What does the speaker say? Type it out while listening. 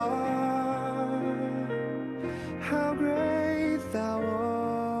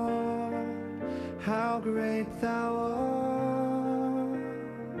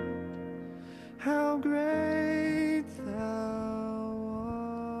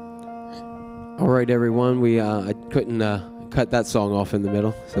All right, everyone. I couldn't cut that song off in the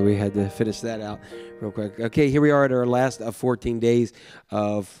middle, so we had to finish that out real quick. Okay, here we are at our last of 14 days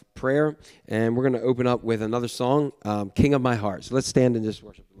of prayer, and we're going to open up with another song, King of My Heart. So let's stand and just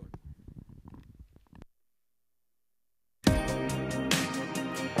worship the Lord.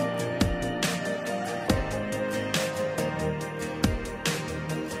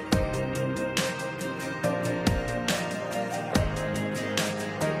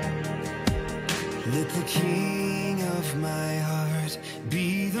 Let the King of my heart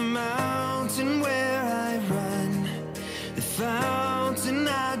be the mountain where I run, the fountain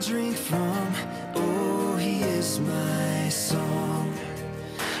I drink from. Oh, he is my song.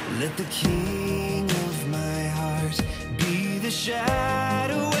 Let the King of my heart be the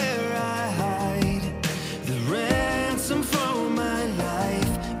shadow where I hide, the ransom for my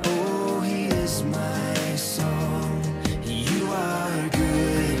life. Oh, he is my song. You are good.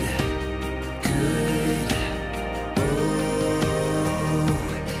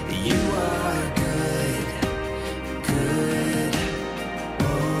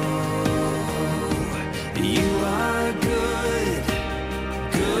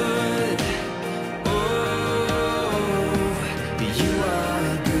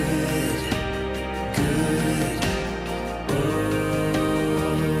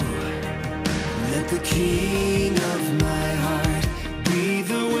 King of my heart, be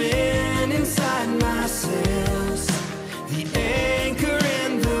the wind inside my sails, the anchor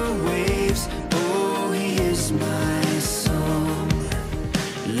in the waves. Oh, he is my song.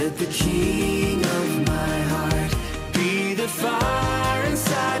 Let the King of my heart be the fire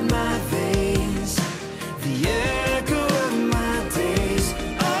inside my veins, the echo of my days.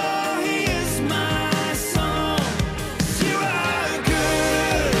 Oh, he is my song. You are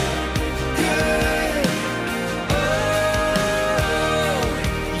good, good.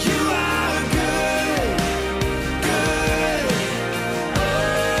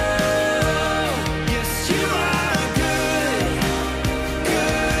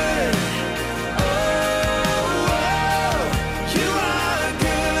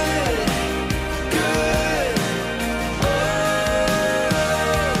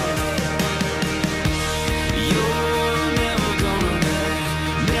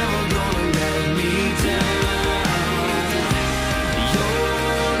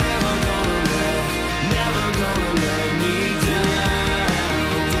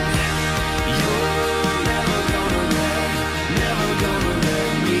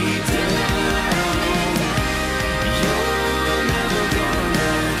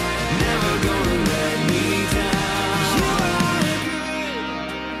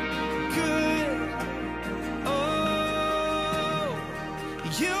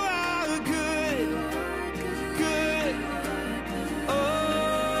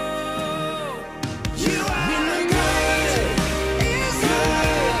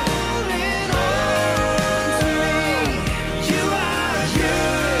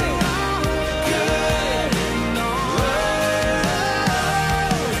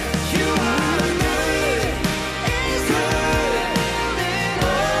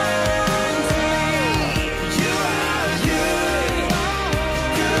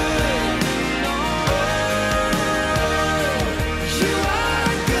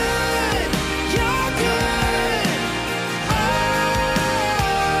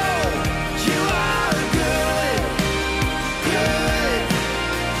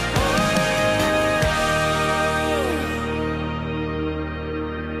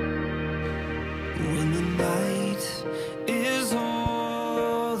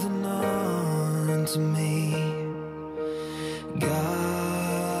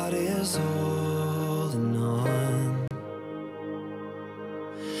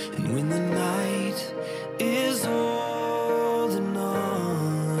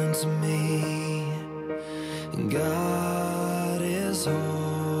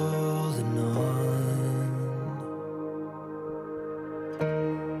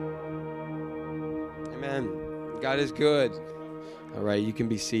 God is good. All right, you can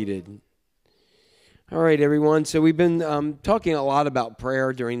be seated. All right, everyone. So we've been talking a lot about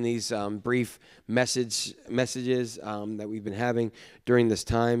prayer during these brief messages that we've been having during this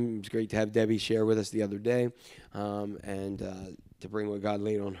time. It was great to have Debbie share with us the other day and to bring what God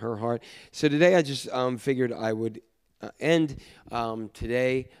laid on her heart. So today I just figured I would end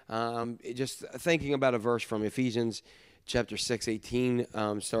today just thinking about a verse from Ephesians chapter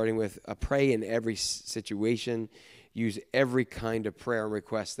 6:18, starting with pray in every situation. use every kind of prayer and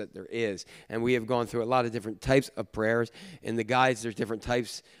request that there is. And we have gone through a lot of different types of prayers. In the guides, there's different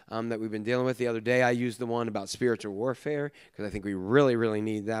types that we've been dealing with. The other day, I used the one about spiritual warfare because I think we really, really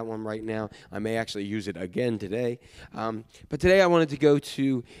need that one right now. I may actually use it again today. But today I wanted to go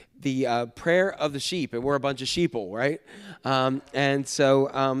to the prayer of the sheep, and we're a bunch of sheeple, right? And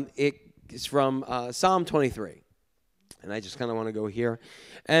so it's from Psalm 23. And I just kind of want to go here.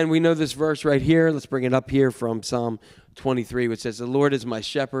 And we know this verse right here. Let's bring it up here from Psalm 23, which says, "The Lord is my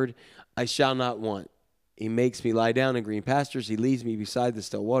shepherd, I shall not want. He makes me lie down in green pastures. He leads me beside the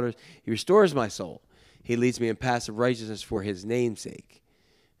still waters. He restores my soul. He leads me in paths of righteousness for his name's sake."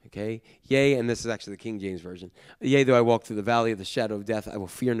 Okay? Yea, and this is actually the King James Version. "Yea, though I walk through the valley of the shadow of death, I will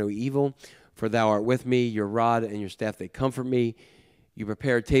fear no evil, for thou art with me. Your rod and your staff, they comfort me. You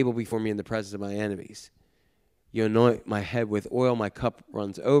prepare a table before me in the presence of my enemies. You anoint my head with oil, my cup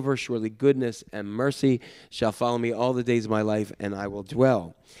runs over. Surely goodness and mercy shall follow me all the days of my life, and I will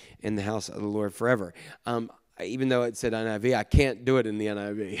dwell in the house of the Lord forever." Even though it said NIV, I can't do it in the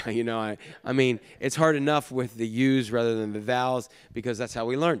NIV. I mean, it's hard enough with the yous rather than the thous because that's how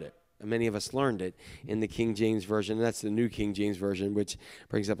we learned it. And many of us learned it in the King James Version, and that's the New King James Version, which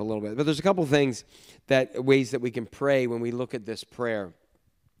brings up a little bit. But there's a couple things ways that we can pray when we look at this prayer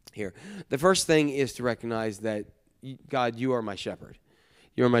here. The first thing is to recognize that, God, you are my shepherd.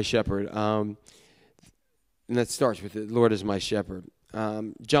 You are my shepherd. And that starts with, the Lord is my shepherd.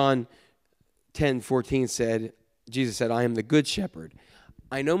 John 10:14 said, Jesus said, "I am the good shepherd.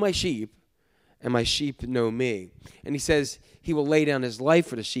 I know my sheep, and my sheep know me." And he says he will lay down his life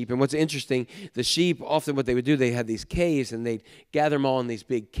for the sheep. And what's interesting, the sheep, often what they would do, they had these caves, and they'd gather them all in these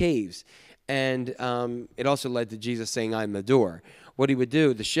big caves. And it also led to Jesus saying, "I'm the door." What he would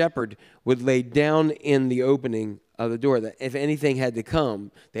do, the shepherd would lay down in the opening of the door, that if anything had to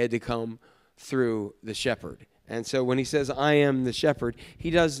come, they had to come through the shepherd. And so when he says, "I am the shepherd," he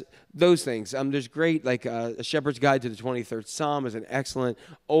does those things. There's great, like A Shepherd's Guide to the 23rd Psalm is an excellent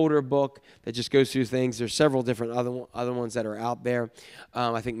older book that just goes through things. There's several different other ones that are out there.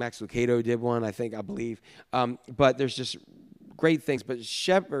 I think Max Lucado did one, I believe. But there's just great things. But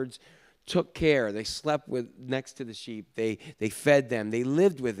shepherds took care. They slept next to the sheep. They fed them. They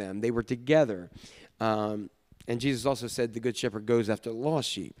lived with them. They were together. And Jesus also said the good shepherd goes after the lost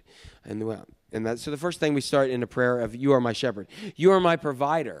sheep. So the first thing we start in a prayer of, "You are my shepherd." You are my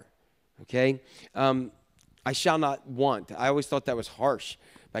provider. Okay? I shall not want. I always thought that was harsh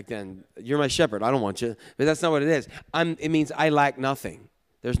back then. You're my shepherd. I don't want you. But that's not what it is. It means I lack nothing.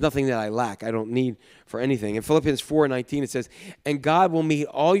 There's nothing that I lack. I don't need for anything. In Philippians 4:19, it says, "And God will meet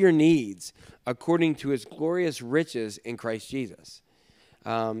all your needs according to his glorious riches in Christ Jesus."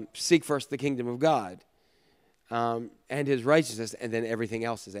 Seek first the kingdom of God and his righteousness, and then everything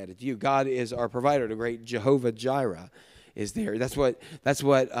else is added to you. God is our provider. The great Jehovah Jireh is there. That's what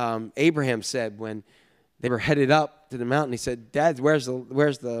Abraham said when they were headed up to the mountain. He said, "Dad, where's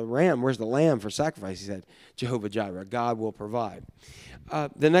the ram? Where's the lamb for sacrifice?" He said, "Jehovah Jireh, God will provide."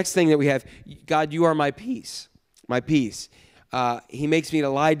 The next thing that we have, "God, you are my peace, my peace. He makes me to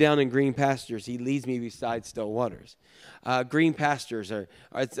lie down in green pastures. He leads me beside still waters." Green pastures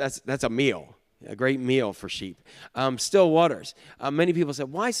that's a meal, a great meal for sheep. Still waters. Many people say,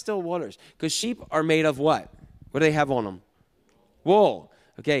 "Why still waters?" Because sheep are made of what? What do they have on them? Wool.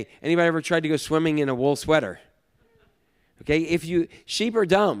 Okay. Anybody ever tried to go swimming in a wool sweater? Okay. Sheep are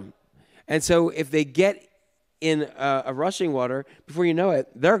dumb, and so if they get in a rushing water, before you know it,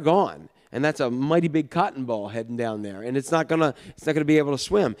 they're gone. And that's a mighty big cotton ball heading down there. And it's not gonna be able to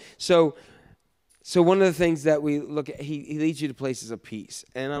swim. So one of the things that we look at, he leads you to places of peace.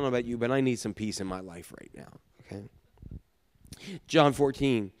 And I don't know about you, but I need some peace in my life right now. Okay. John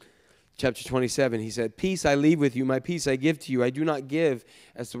 14, chapter 27, he said, "Peace I leave with you, my peace I give to you. I do not give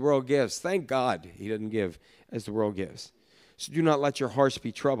as the world gives." Thank God he doesn't give as the world gives. "So do not let your hearts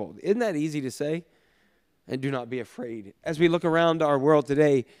be troubled." Isn't that easy to say? "And do not be afraid." As we look around our world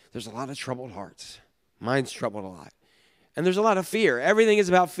today, there's a lot of troubled hearts. Mine's troubled a lot. And there's a lot of fear. Everything is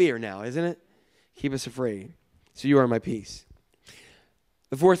about fear now, isn't it? Keep us afraid. So you are my peace.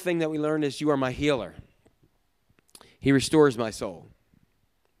 The fourth thing that we learned is you are my healer. He restores my soul.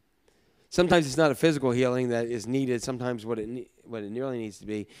 Sometimes it's not a physical healing that is needed. Sometimes what it nearly needs to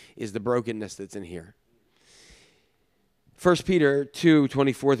be is the brokenness that's in here. 1 Peter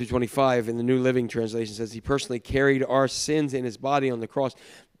 2:24-25 in the New Living Translation says, "He personally carried our sins in his body on the cross,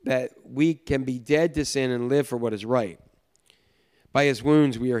 that we can be dead to sin and live for what is right. By his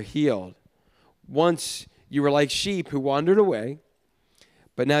wounds we are healed. Once you were like sheep who wandered away,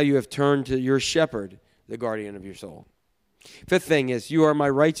 but now you have turned to your shepherd, the guardian of your soul." Fifth thing is, you are my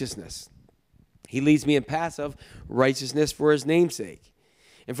righteousness. He leads me in paths of righteousness for his name's sake.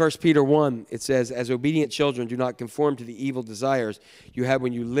 In 1 Peter 1, it says, as obedient children, do not conform to the evil desires you had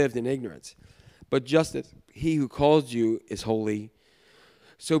when you lived in ignorance. But just as he who calls you is holy,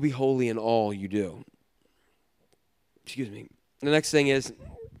 so be holy in all you do. Excuse me. The next thing is,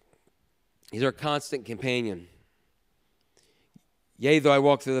 he's our constant companion. Yea, though I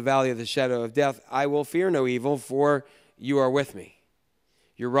walk through the valley of the shadow of death, I will fear no evil, for you are with me.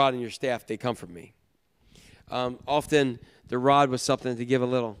 Your rod and your staff, they comfort me. Often the rod was something to give a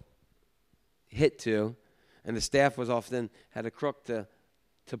little hit to, and the staff was often had a crook to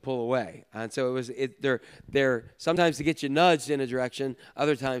pull away. And so they're sometimes to get you nudged in a direction,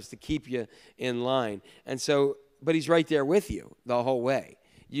 other times to keep you in line. And so, but he's right there with you the whole way.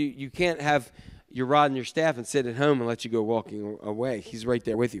 You can't have your rod and your staff and sit at home and let you go walking away. He's right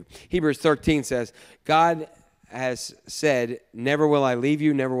there with you. Hebrews 13 says, God has said, never will I leave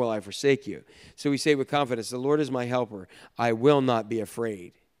you, never will I forsake you. So we say with confidence, the Lord is my helper. I will not be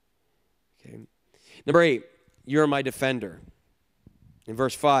afraid. Okay. Number 8, you're my defender. In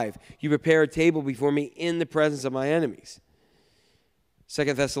verse 5, you prepare a table before me in the presence of my enemies.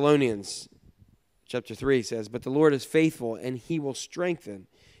 2 Thessalonians chapter 3 says, but the Lord is faithful, and he will strengthen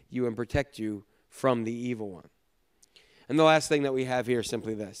you and protect you from the evil one. And the last thing that we have here is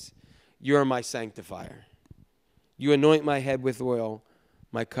simply this. You are my sanctifier. You anoint my head with oil,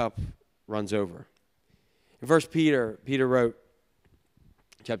 my cup runs over. In 1 Peter wrote,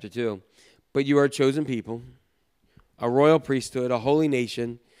 chapter 2, but you are a chosen people, a royal priesthood, a holy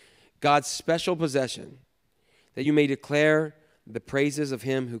nation, God's special possession, that you may declare the praises of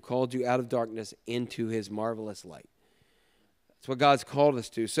him who called you out of darkness into his marvelous light. That's what God's called us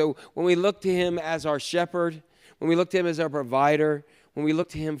to. So when we look to him as our shepherd, when we look to him as our provider, when we look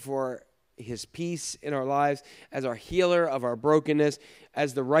to him for his peace in our lives, as our healer of our brokenness,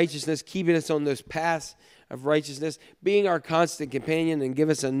 as the righteousness, keeping us on those paths of righteousness, being our constant companion and give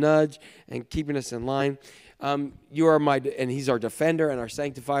us a nudge and keeping us in line. You are and he's our defender and our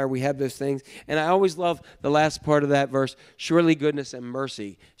sanctifier. We have those things. And I always love the last part of that verse, surely goodness and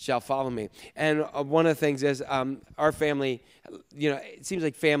mercy shall follow me. And one of the things is our family, it seems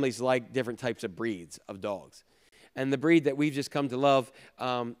like families like different types of breeds of dogs. And the breed that we've just come to love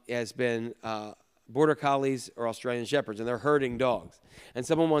has been Border Collies or Australian Shepherds, and they're herding dogs. And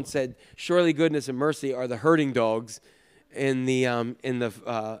someone once said, surely goodness and mercy are the herding dogs in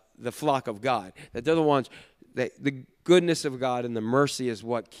the flock of God. That they're the ones that the goodness of God and the mercy is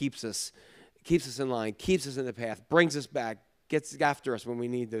what keeps us in line, keeps us in the path, brings us back, gets after us when we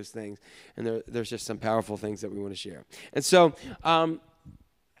need those things. And there's just some powerful things that we want to share. And so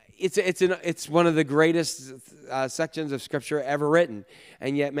it's one of the greatest sections of Scripture ever written,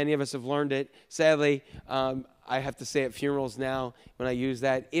 and yet many of us have learned it. Sadly, I have to say at funerals now when I use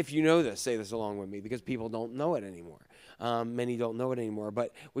that, if you know this, say this along with me, because people don't know it anymore. Many don't know it anymore,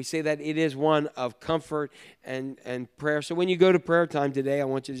 but we say that it is one of comfort and prayer. So when you go to prayer time today, I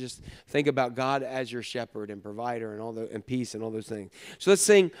want you to just think about God as your shepherd and provider and peace and all those things. So let's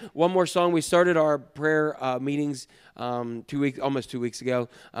sing one more song. We started our prayer meetings almost 2 weeks ago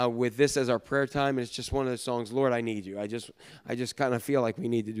with this as our prayer time, and it's just one of those songs, Lord, I need you. I just kind of feel like we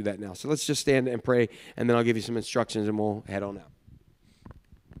need to do that now. So let's just stand and pray, and then I'll give you some instructions, and we'll head on out.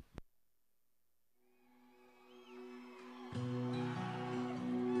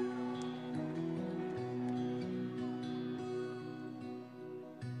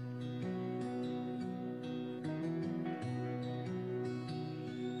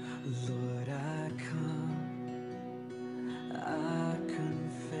 Lord, I come, I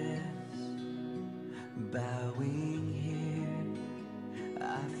confess, bowing here,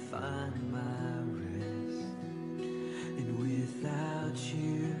 I find my rest, and without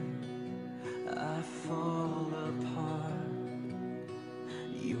you, I fall apart.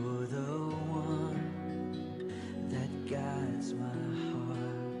 You're the one that guides my heart.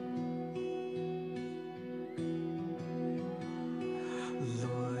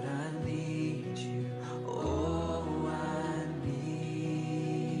 Lord, I need you, oh, I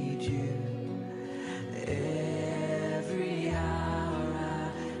need you. Every hour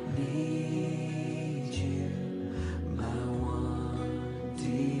I need you. My one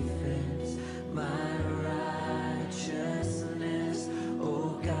defense, my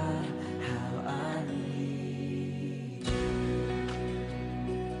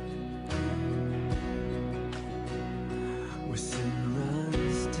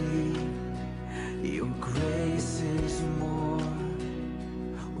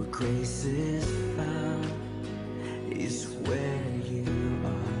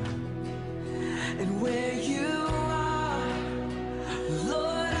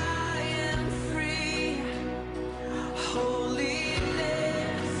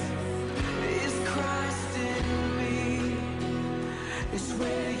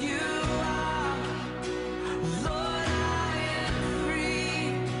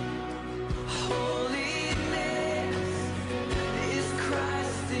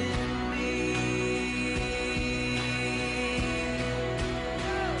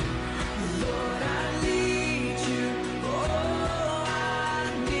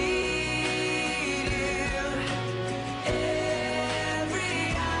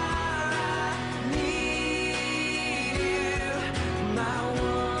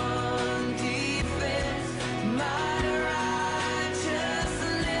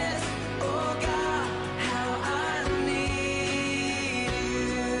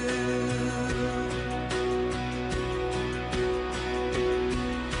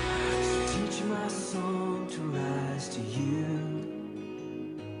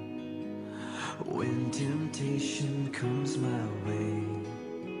when temptation comes my way.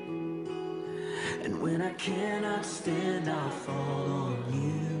 And when I cannot stand, I'll fall on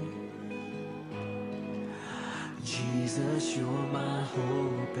you. Jesus, you're my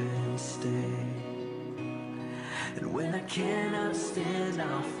hope and stay. And when I cannot stand,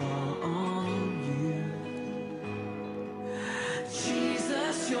 I'll fall on you.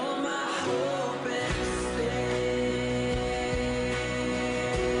 Jesus, you're my hope and stay.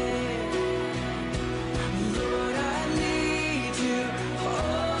 Lord, I need you.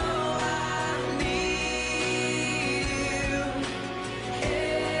 Oh, I need you.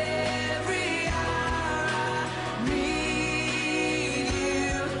 Every hour I need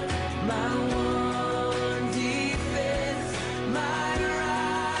you. My one defense, my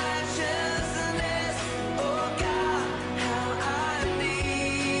righteousness. Oh God, how I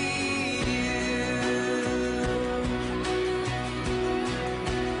need you.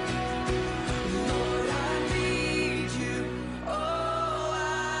 Lord, I need you. Oh, I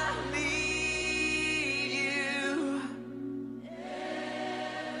need you.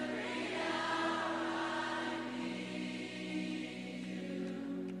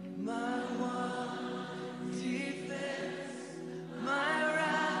 My one defense, my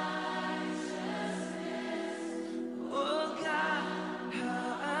righteousness. Oh God,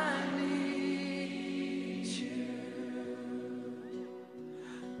 how I need you.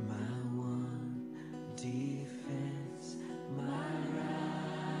 My one defense, my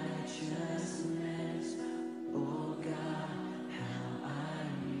righteousness. Oh God, how I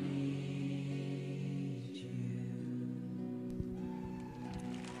need you.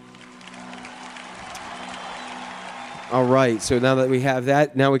 All right, so now that we have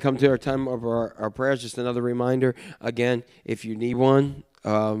that, now we come to our time of our prayers. Just another reminder, again, if you need one,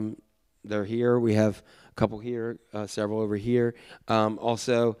 they're here. We have a couple here, several over here.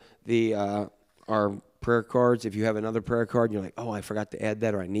 Also, our prayer cards, if you have another prayer card and you're like, oh, I forgot to add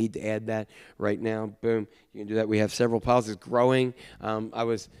that, or I need to add that right now, boom, you can do that. We have several piles. It's growing. I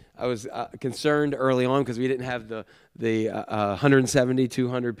was concerned early on because we didn't have the 170,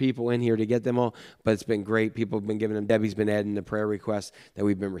 200 people in here to get them all, but it's been great. People have been giving them. Debbie's been adding the prayer requests that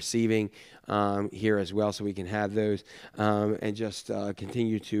we've been receiving here as well, so we can have those and just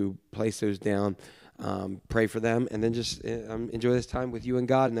continue to place those down. Pray for them, and then just enjoy this time with you and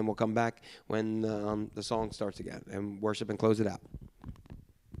God, and then we'll come back when the song starts again and worship and close it out.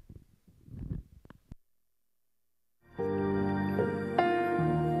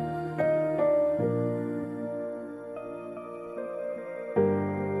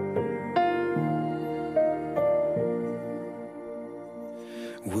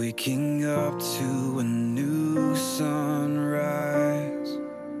 Waking up to a new sunrise,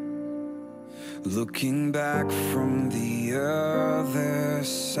 looking back from the other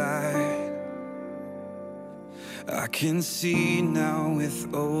side. I can see now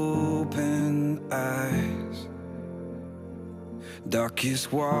with open eyes.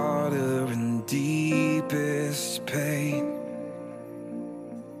 Darkest water and deepest pain,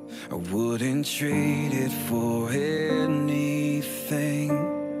 I wouldn't trade it for anything.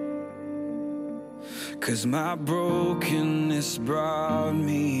 'Cause my brokenness brought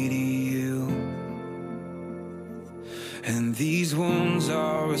me to you, and these wounds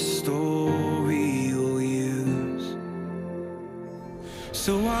are a story you'll use.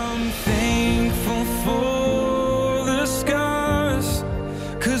 So I'm thankful for the scars,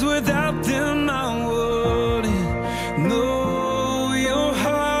 'cause without them I wouldn't know your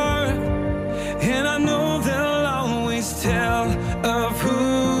heart. And I know they'll always tell of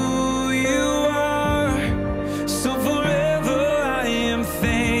who you are. So forever I am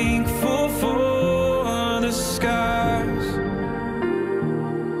thankful for the scars.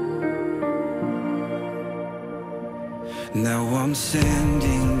 Now I'm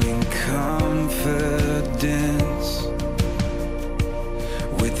standing in confidence,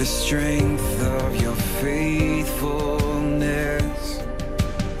 with the strength of your faithfulness.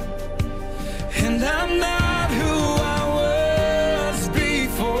 And I'm not who I was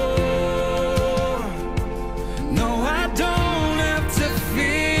before. No, I don't have to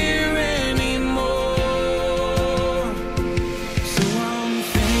fear anymore. So I'm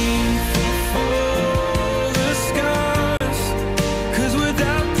thankful for the scars, 'cause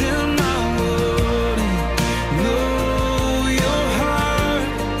without them I wouldn't know your heart.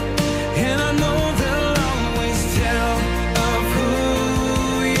 And I know they'll always tell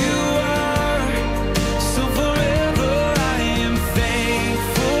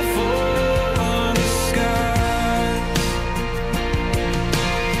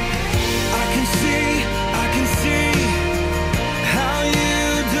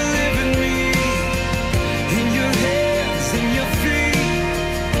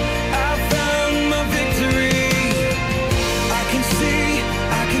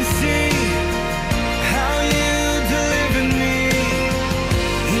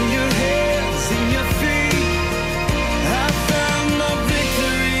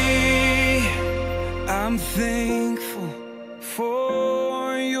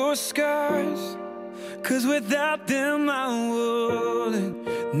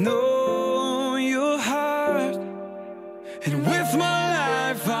know your heart, and with my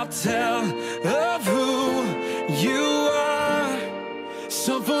life I'll tell of who you are.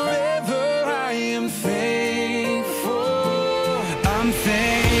 So forever I am thankful. I'm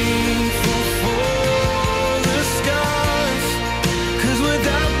thankful for the scars, 'cause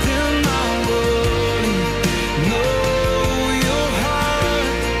without them I wouldn't know your heart.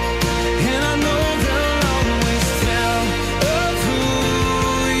 And I know they'll always tell of who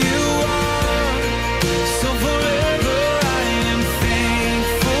you are. So forever I am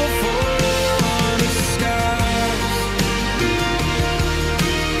thankful for the scars.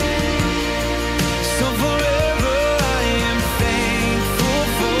 So forever I am thankful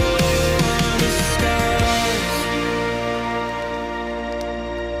for the scars.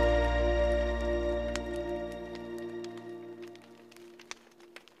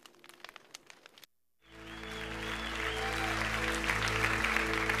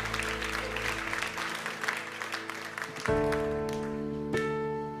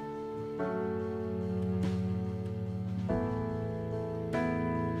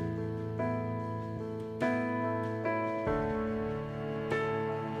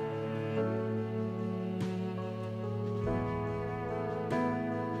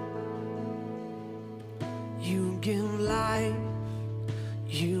 You give life,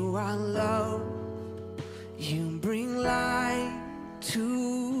 you are love, you bring light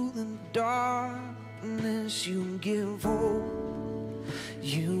to the darkness, you give hope,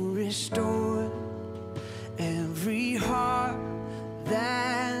 you restore every heart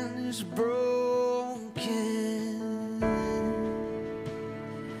that is broken.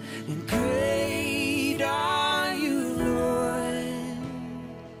 And great are you, Lord.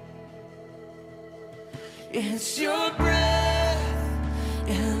 It's your breath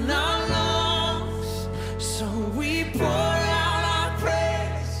in our lungs, so we pour out our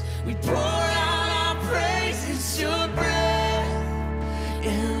praise. We pour out our praise. It's your breath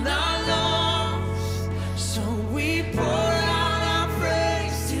in our lungs, so we pour out our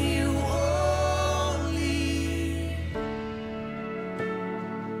praise to you only.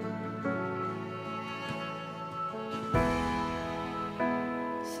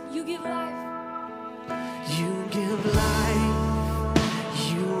 You give life. You give life,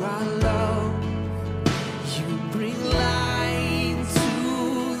 you are love, you bring light to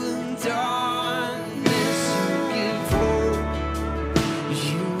the darkness, you give hope,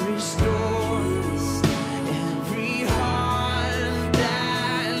 you restore every heart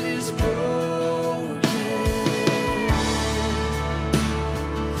that is broken.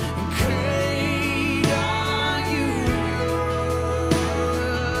 Great are you, Lord.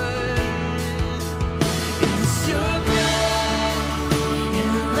 It's your breath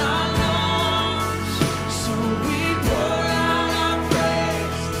in our lungs, so we pour out our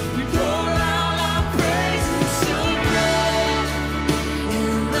praise. We pour out our praise. It's your breath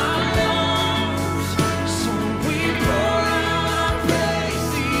in our lungs, so we pour out our praise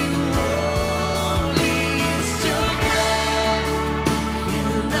to you only. It's your breath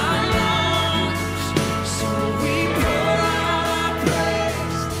in our lungs, so we pour out our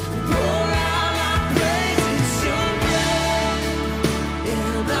praise. We pour out our praise. It's your breath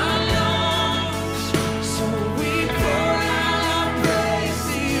in our lungs, so we pour out our praise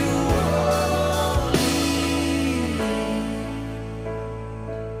to you only.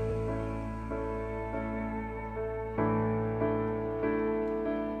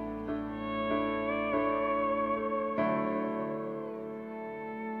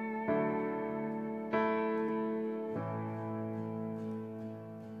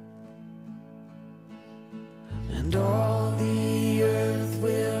 And all the earth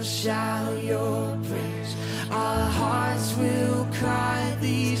will shout your praise. Our hearts will cry,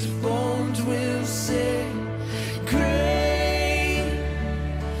 these bones will sing. Great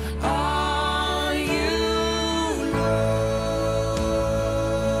are you, Lord.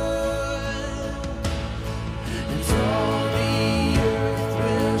 And all the earth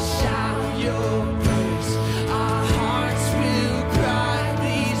will shout your praise. Our hearts will cry,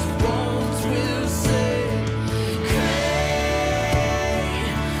 these bones will sing. Great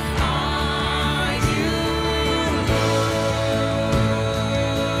are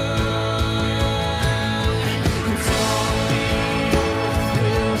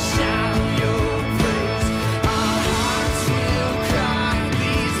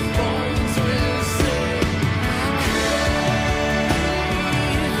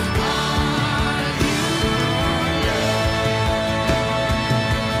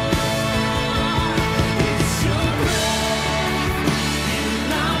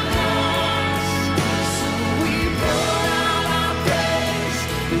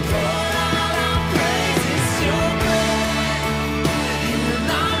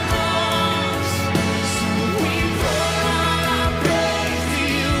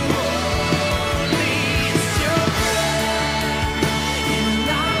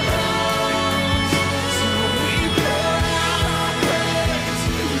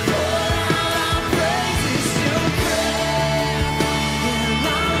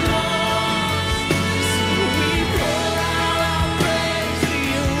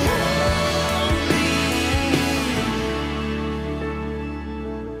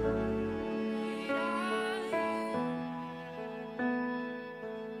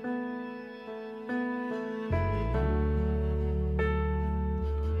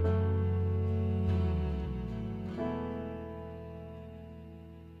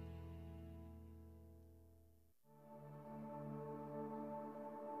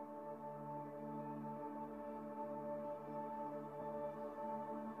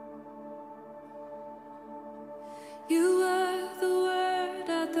You were the Word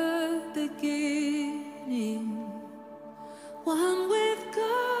at the beginning, one with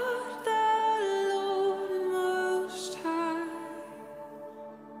God the Lord Most High.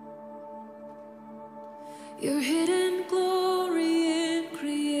 Your hidden glory in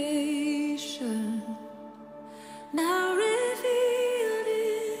creation, now revealed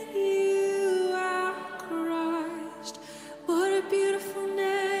in you, our Christ. What a beautiful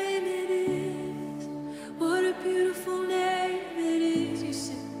name it is. What a beautiful name it is. You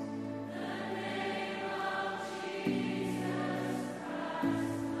sing.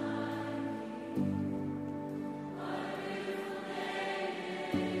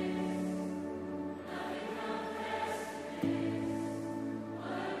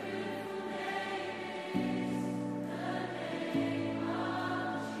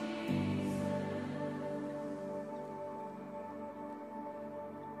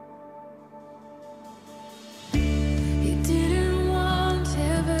 He didn't want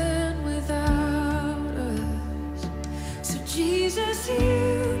heaven without us. So Jesus,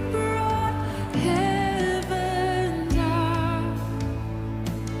 you brought heaven down.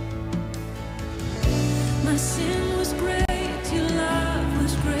 My sin was great, your love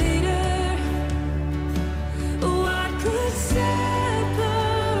was greater. What could separate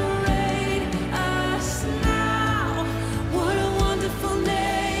us now? What a wonderful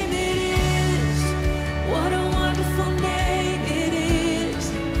name it is. What a wonderful name it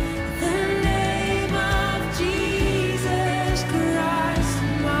is. The name of Jesus Christ,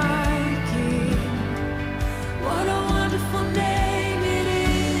 my King. What a wonderful name it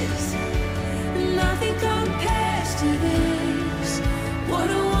is. Nothing compares to this. What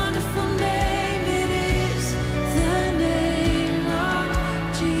a wonderful name it is. The name of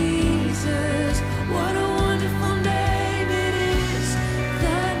Jesus. What a wonderful name it is.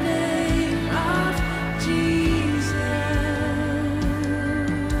 The name of Jesus.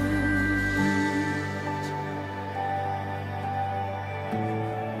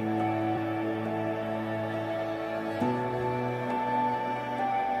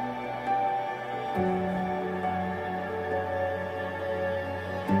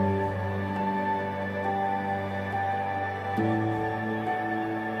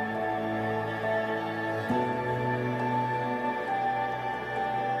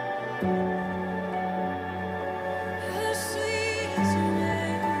 How sweet is your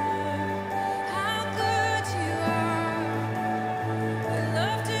name, how good you are. We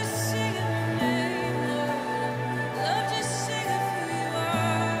love to sing of your name, Lord. Love to sing of who you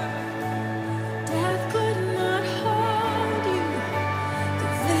are. Death could not hold you. The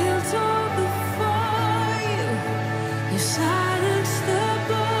veil tore before you. You silenced the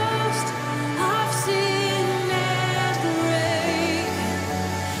boast of sin and grave.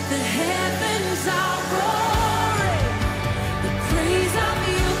 The head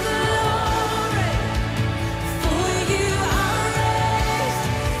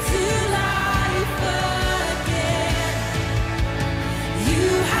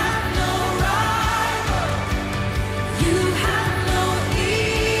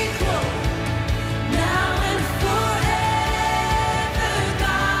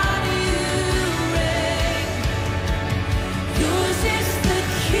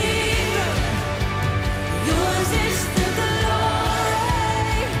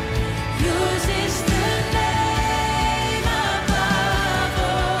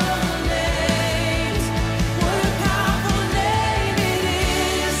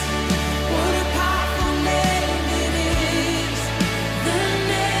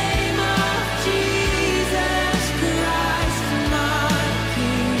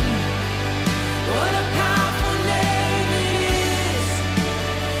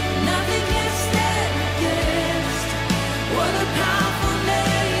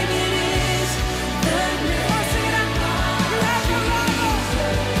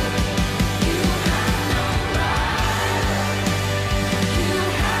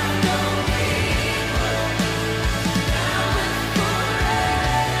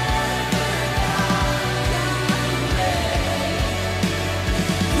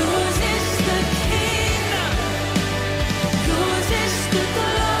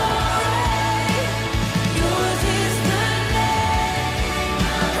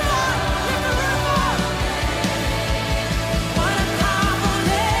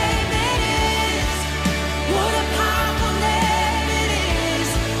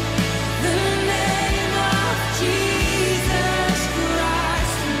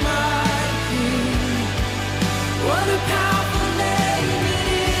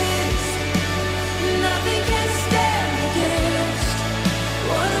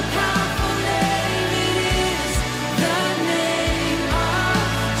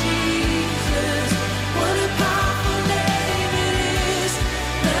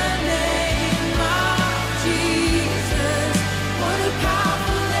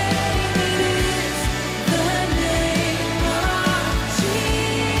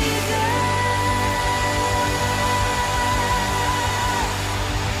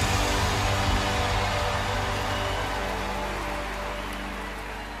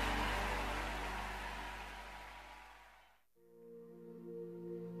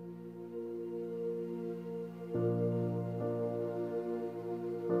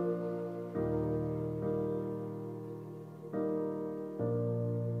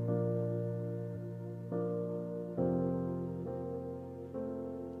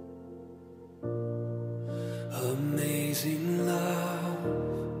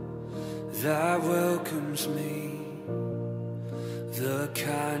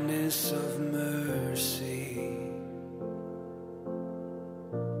kindness of mercy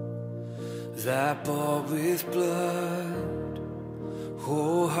that bought with blood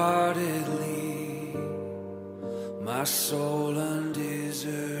wholeheartedly my soul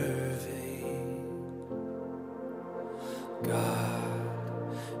undeserving. God,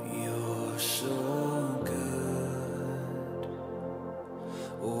 you're so good.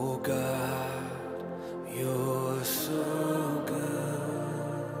 Oh God, you're so good.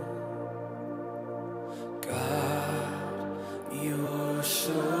 God, you're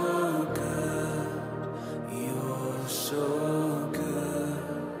so good. You're so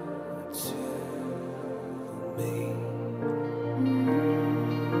good to me.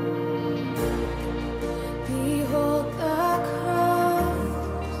 Behold the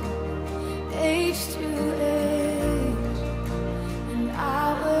cross, age to age, and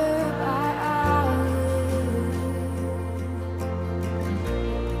hour by hour.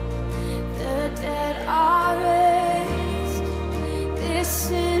 The dead are raised, this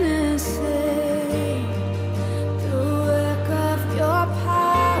sinner saved, the work of your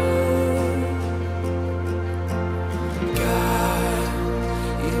power. God,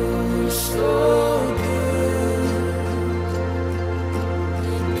 you're so good.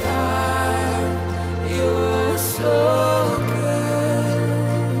 God, you're so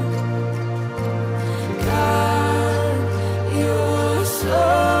good. God, you're so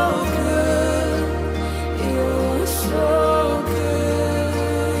good. You're so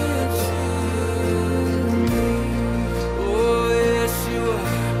good to me. Oh, yes, you are.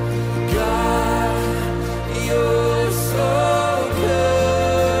 God, you're so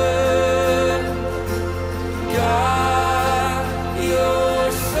good. God,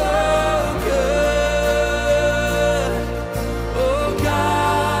 you're so good. Oh,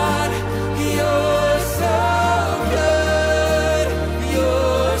 God, you're so good.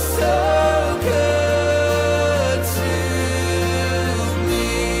 You're so good to me.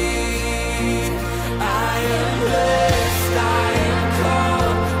 I am blessed, I am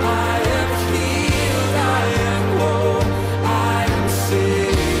called, I am healed, I am whole, I am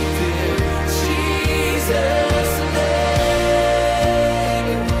saved in Jesus'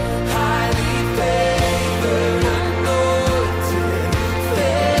 name. Highly favored, anointed,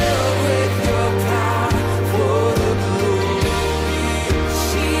 filled with your power for the glory of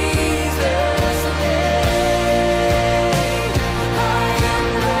Jesus' name. I am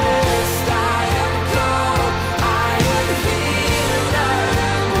blessed, I am called, I am healed, I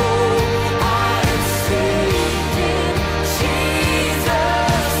am whole, I am saved in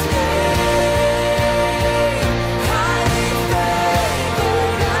Jesus' name. Highly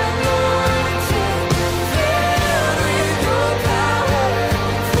favored, anointed, filled with your power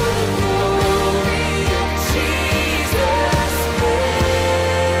for the glory of Jesus' name.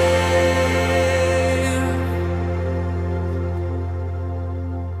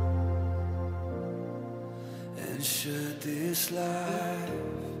 And should this life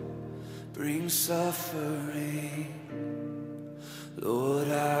bring suffering, Lord,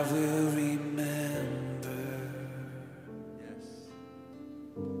 I will remember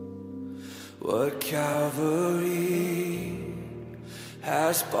what Calvary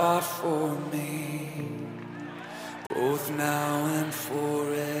has bought for me, both now and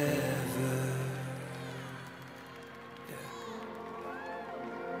forever.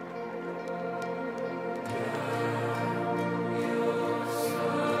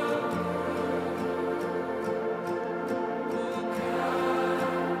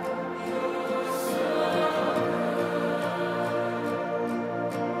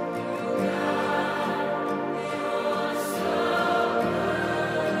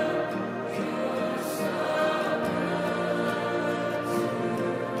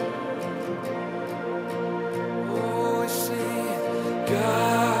 Oh, sing,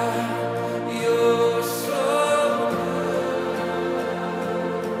 God, you're so good.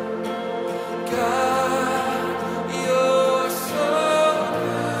 God, you're so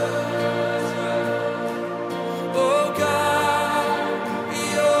good. Oh, God,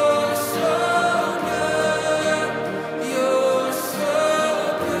 you're so good. You're so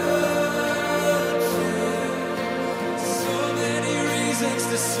good to so many reasons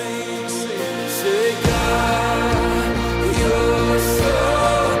to sing. Say, God, you're so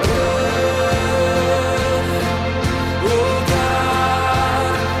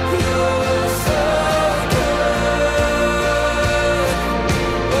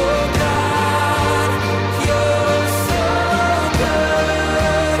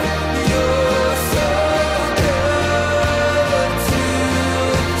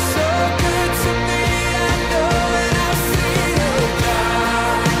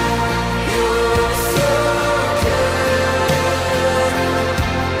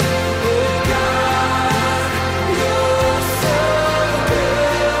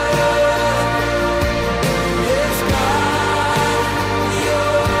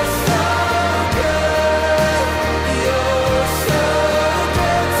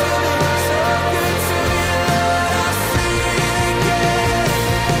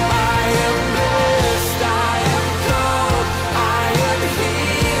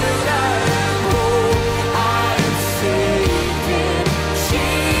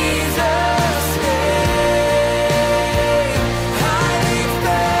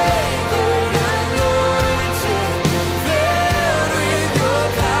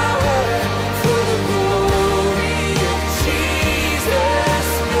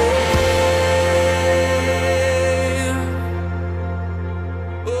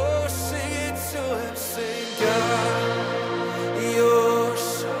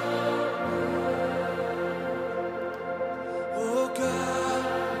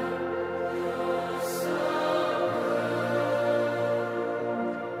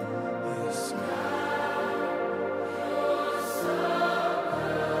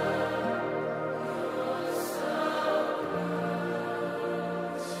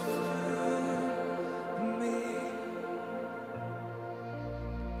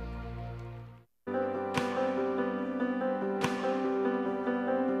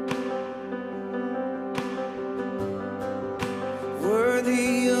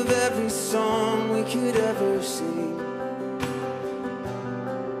song we could ever sing.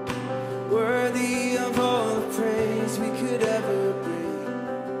 Worthy of all the praise we could ever bring.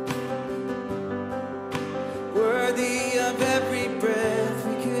 Worthy of every breath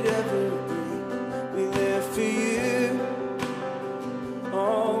we could ever breathe. We live for you.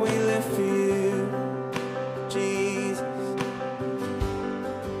 Oh, we live for you, Jesus.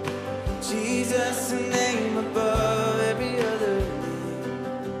 Jesus, the name above every other name.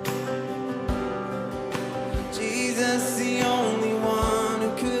 Jesus, the only one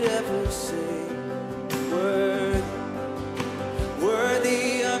who could ever say,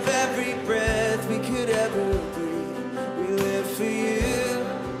 worthy of every breath we could ever breathe. We live for you.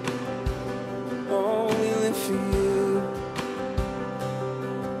 Oh, we live for you.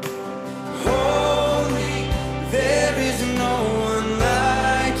 Holy, there is no one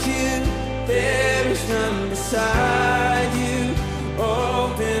like you. There is none beside you.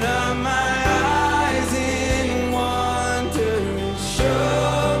 Open up my eyes in wonder and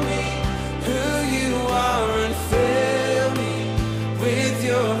show me who you are and fill me with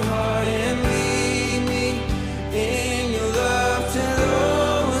your heart and lead me in your love to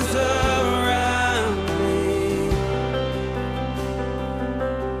those around me.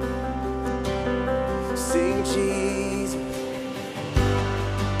 Sing Jesus.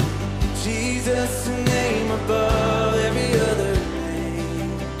 Jesus, the name above every other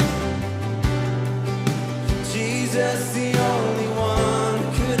name. Jesus, the only one who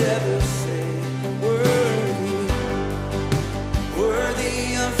could ever say,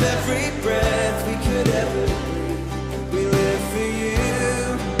 worthy of every breath we could ever breathe. We live for you.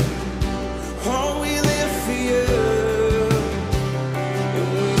 Oh, we live for you. And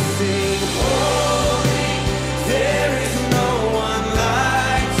we sing, holy, there is no one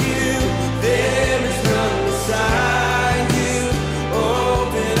like you. There is none beside you.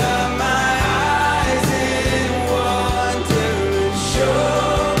 Open up my eyes in wonder and show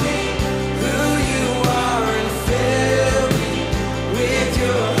me who you are and fill me with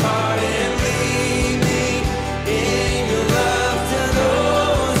your heart and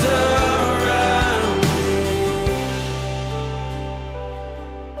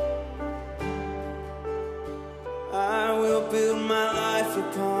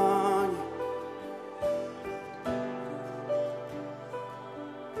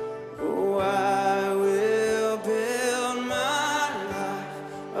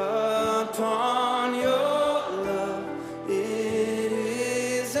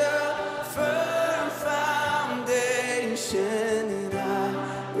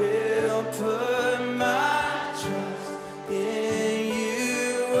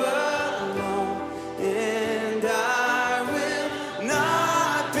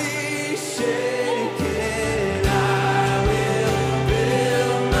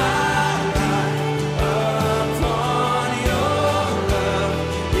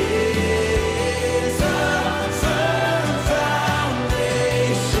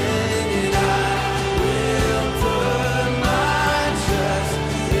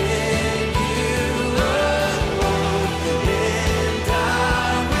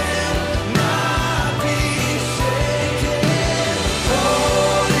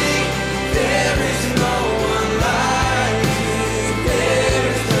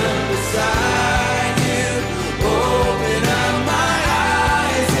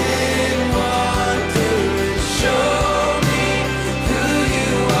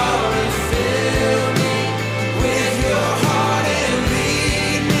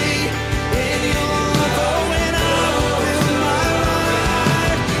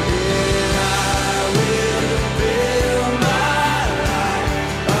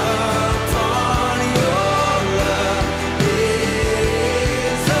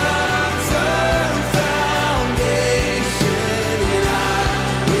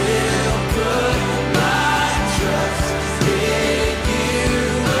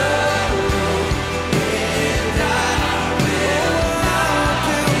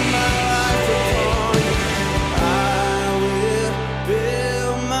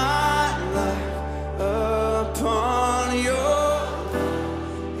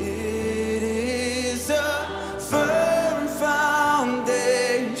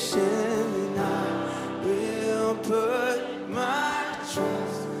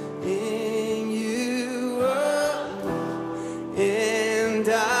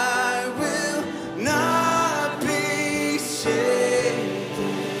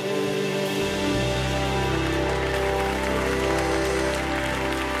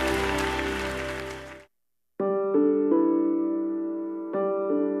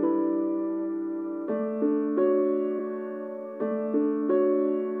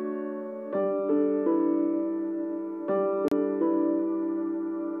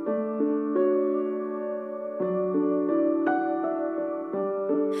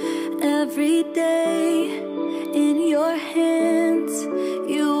Every day in your hands,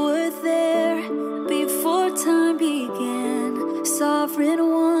 you were there before time began. Sovereign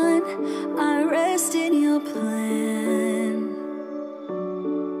one, I rest in your plan.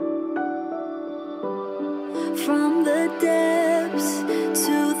 From the depths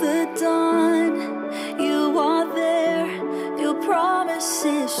to the dawn, you are there, your promise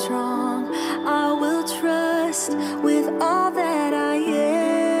is strong. I will trust with all that I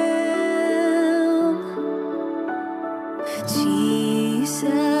am.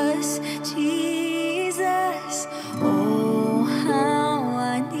 Jesus, Jesus, oh how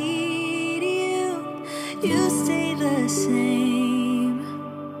I need you. You stay the same.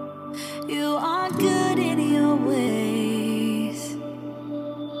 You are good in your ways.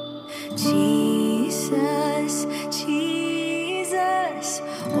 Jesus, Jesus,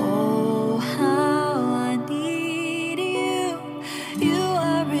 oh how I need you. You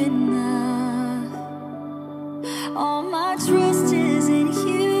are enough. All my trust is in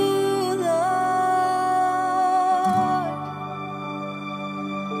you, Lord.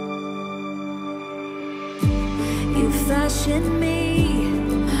 You fashioned me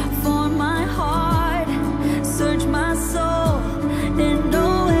for my heart, search my soul and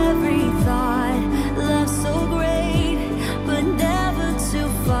know every thought. Love so great, but never too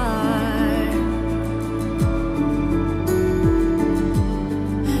far.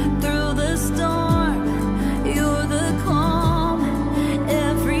 Through the storm, you're the calm.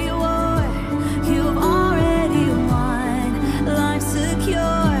 Every war you've already won. Life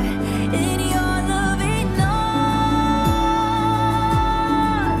secure in your loving arms.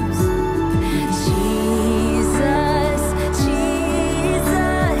 Jesus,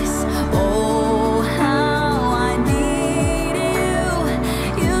 Jesus, oh how I need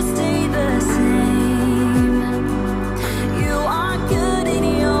you. You stay the same. You are good in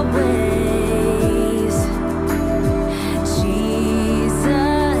your ways.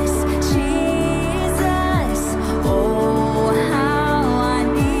 Jesus, Jesus, oh how I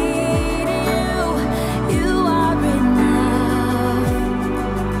need you. You are enough.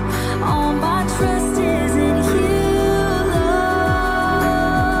 All my trust is in you, Lord.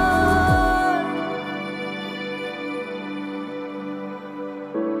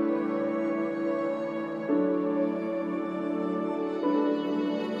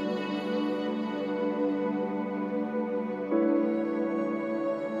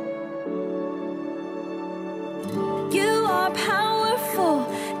 You are powerful,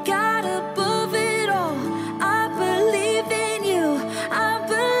 God above it all. I believe in you, I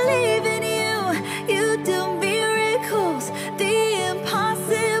believe in you. You do miracles, the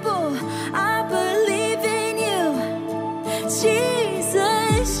impossible. I believe in you.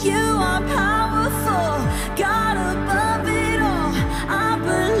 Jesus, you are powerful, God above it all. I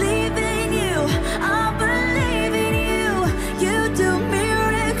believe in you, I believe in you. You do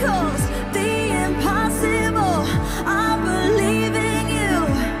miracles, the impossible. I believe in you.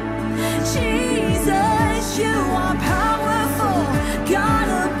 Jesus, you are powerful, God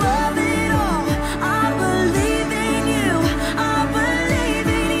above it all. I believe in you, I believe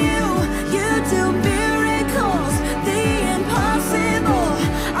in you. You do miracles, the impossible.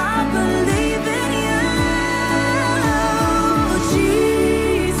 I believe in you.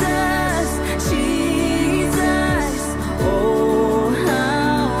 Jesus, Jesus, oh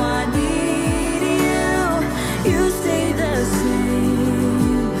how I need you. You stay the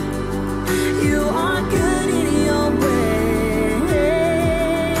same. You are good in your ways.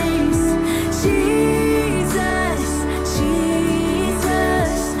 Jesus,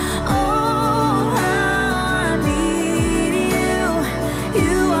 Jesus, oh how I need you.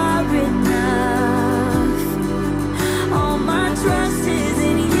 You are enough. All my trust is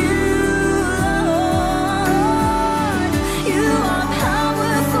in you, Lord. You are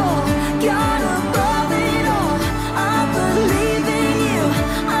powerful, God above it all. I believe in you,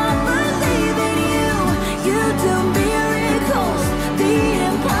 I believe in you. You do miracles, the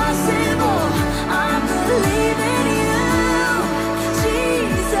impossible. I believe in you,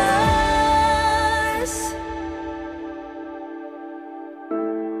 Jesus.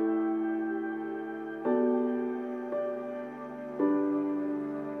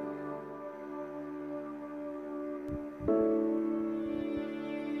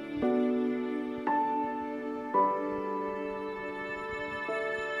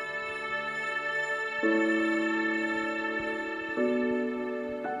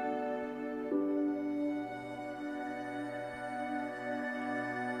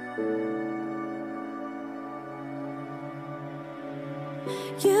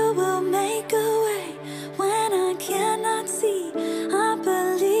 You will make a way when I cannot see. I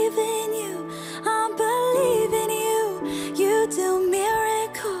believe in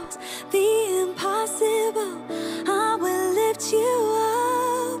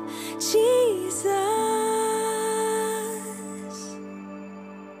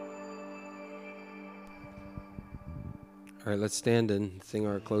All right, let's stand and sing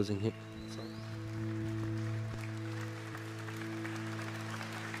our closing hymn.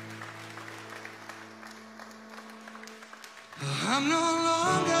 I'm no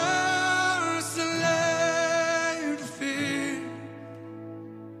longer a slave to fear.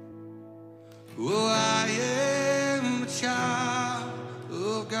 Oh, I am a child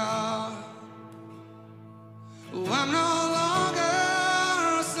of God. Oh, I'm no longer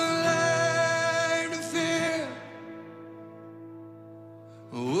a slave to fear.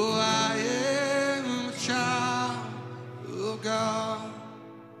 Oh, I am a child of God.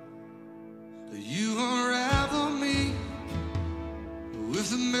 You unravel me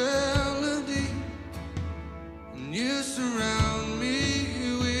with a melody, and you surround me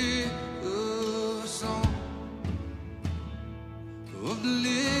with a song of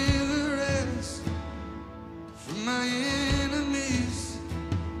deliverance from my enemies,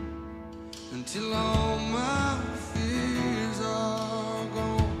 until all my fears are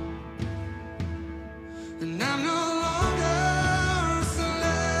gone. And I'm no longer a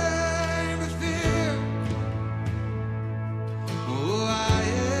slave to fear. Oh, I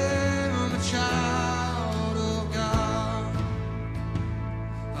am a child of God.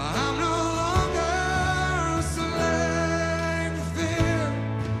 I'm no longer a slave to fear.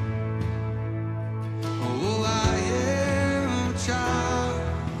 Oh, I am a child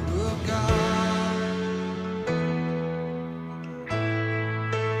of God.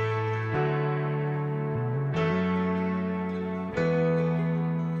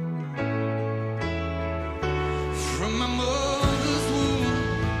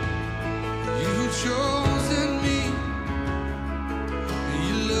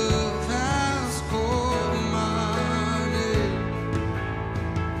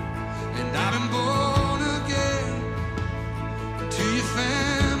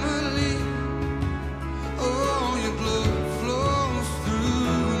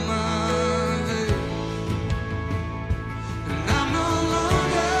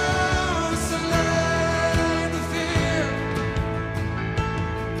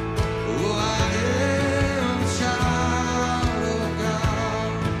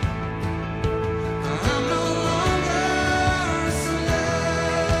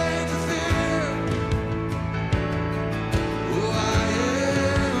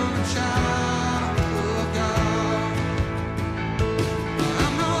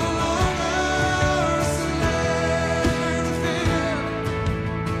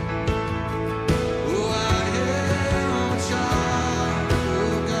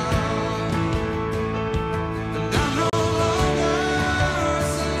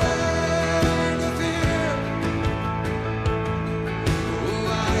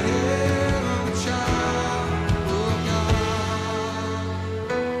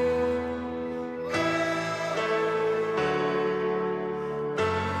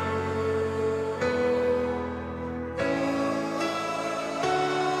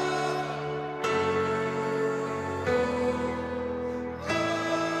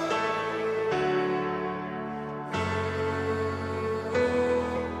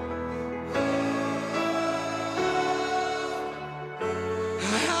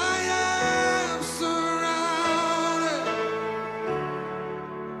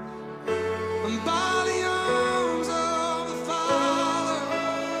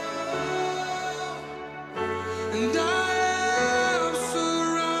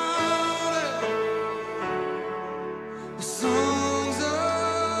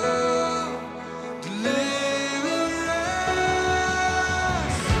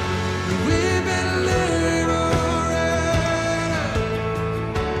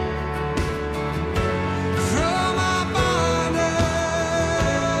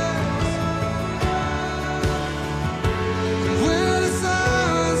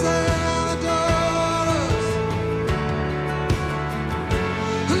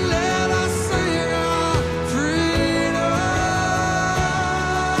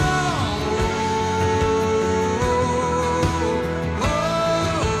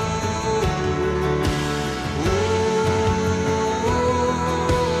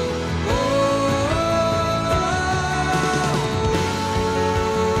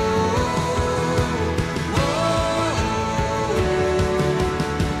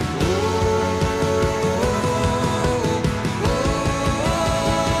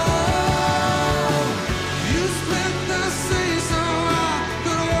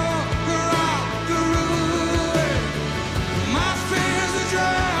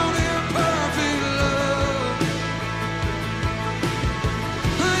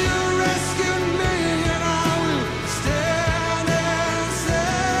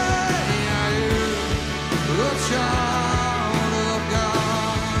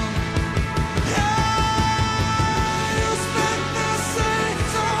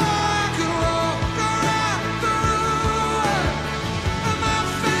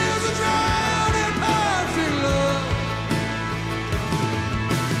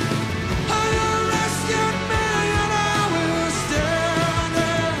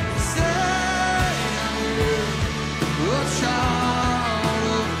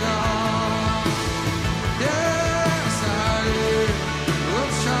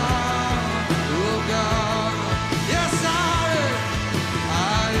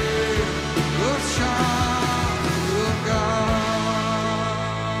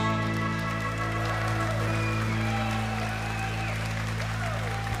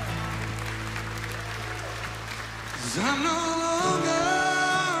 I'm no longer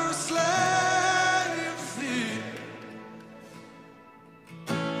a slave to fear.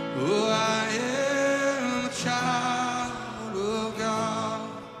 Oh, I am a child of God.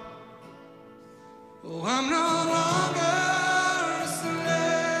 Oh, I'm no longer a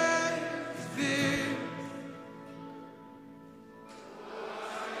slave to fear.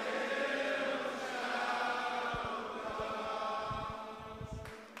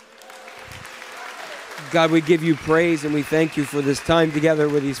 God, we give you praise and we thank you for this time together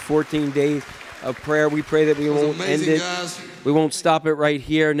with these 14 days of prayer. We pray that we won't end amazing, it. guys. We won't stop it right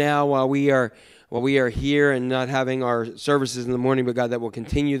here now while we are here and not having our services in the morning, but God, that we'll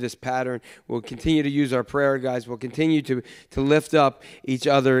continue this pattern. We'll continue to use our prayer, guys. We'll continue to lift up each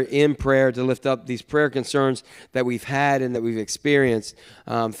other in prayer, to lift up these prayer concerns that we've had and that we've experienced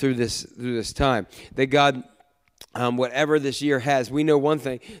through this time. That God, whatever this year has, we know one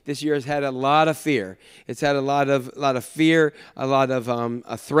thing: this year has had a lot of fear. It's had a lot of fear, a lot of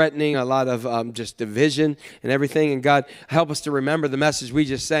a threatening, a lot of just division and everything. And God, help us to remember the message we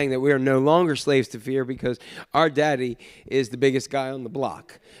just sang, that we are no longer slaves to fear because our daddy is the biggest guy on the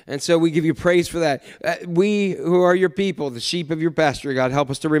block. And so we give you praise for that. We who are your people, the sheep of your pasture, God, help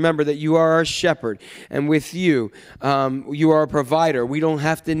us to remember that you are our shepherd, and with you, you are a provider. We don't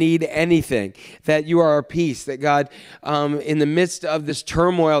have to need anything. That you are our peace. That God, in the midst of this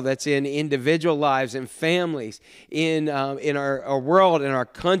turmoil that's in individual lives and families, in our world, in our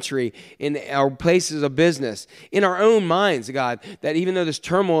country, in our places of business, in our own minds, God, that even though this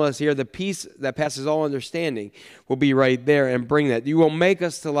turmoil is here, the peace that passes all understanding will be right there and bring that. You will make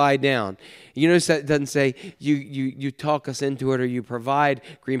us to lie down. You notice that it doesn't say you talk us into it or you provide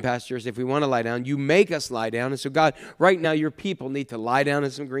green pastures if we want to lie down. You make us lie down. And so, God, right now your people need to lie down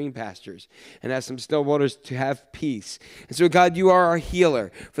in some green pastures and have some still waters to have peace. And so, God, you are our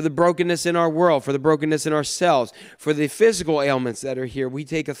healer for the brokenness in our world, for the brokenness in ourselves, for the physical ailments that are here. We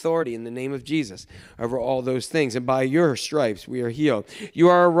take authority in the name of Jesus over all those things. And by your stripes we are healed. You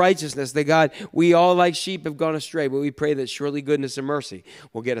are our righteousness. That, God, we all like sheep have gone astray, but we pray that surely goodness and mercy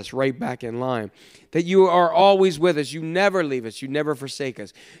will get us right back in line. That you are always with us. You never leave us. You never forsake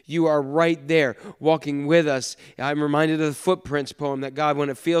us. You are right there walking with us. I'm reminded of the Footprints poem, that God, when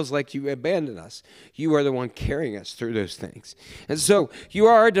it feels like you abandon us, you are the one carrying us through those things. And so you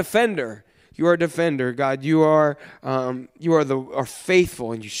are our defender. You are a defender, God. You are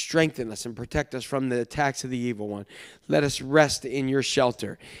faithful, and you strengthen us and protect us from the attacks of the evil one. Let us rest in your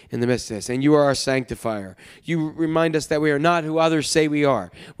shelter in the midst of this. And you are our sanctifier. You remind us that we are not who others say we are.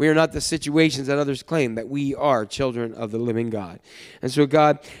 We are not the situations that others claim, that we are children of the living God. And so,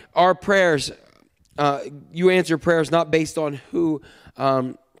 God, our prayers, you answer prayers not based on who...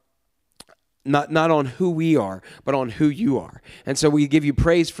 Not on who we are, but on who you are. And so we give you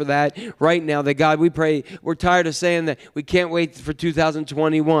praise for that right now. That, God, we pray, we're tired of saying that we can't wait for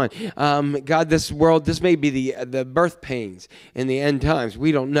 2021. God, this world, this may be the birth pains in the end times.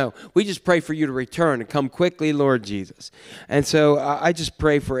 We don't know. We just pray for you to return and come quickly, Lord Jesus. And so I just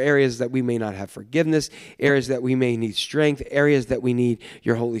pray for areas that we may not have forgiveness, areas that we may need strength, areas that we need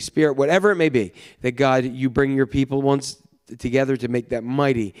your Holy Spirit, whatever it may be, that, God, you bring your people once together to make that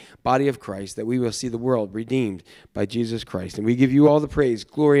mighty body of Christ, that we will see the world redeemed by Jesus Christ. And we give you all the praise,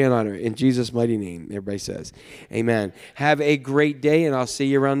 glory, and honor in Jesus' mighty name. Everybody says, amen. Have a great day, and I'll see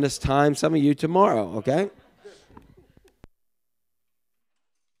you around this time, some of you tomorrow, okay?